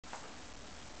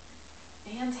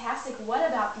Fantastic. What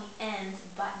about the end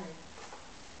button?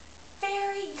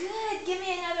 Very good. Give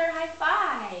me another high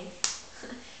five.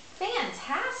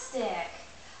 Fantastic.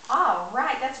 All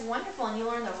right, that's wonderful. And you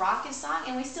learned the Rocket song,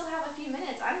 and we still have a few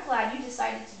minutes. I'm glad you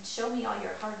decided to show me all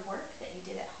your hard work that you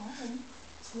did at home.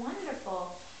 It's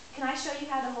wonderful. Can I show you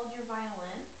how to hold your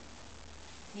violin?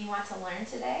 Do you want to learn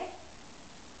today?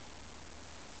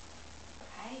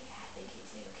 Okay, yeah, I think you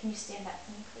do. Can you stand up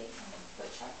for me, please, on your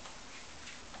foot chart?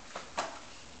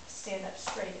 Stand up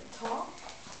straight and tall.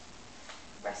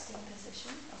 Resting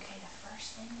position. Okay, the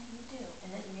first thing that you do,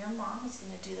 and then your mom is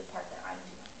going to do the part that I'm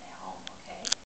doing.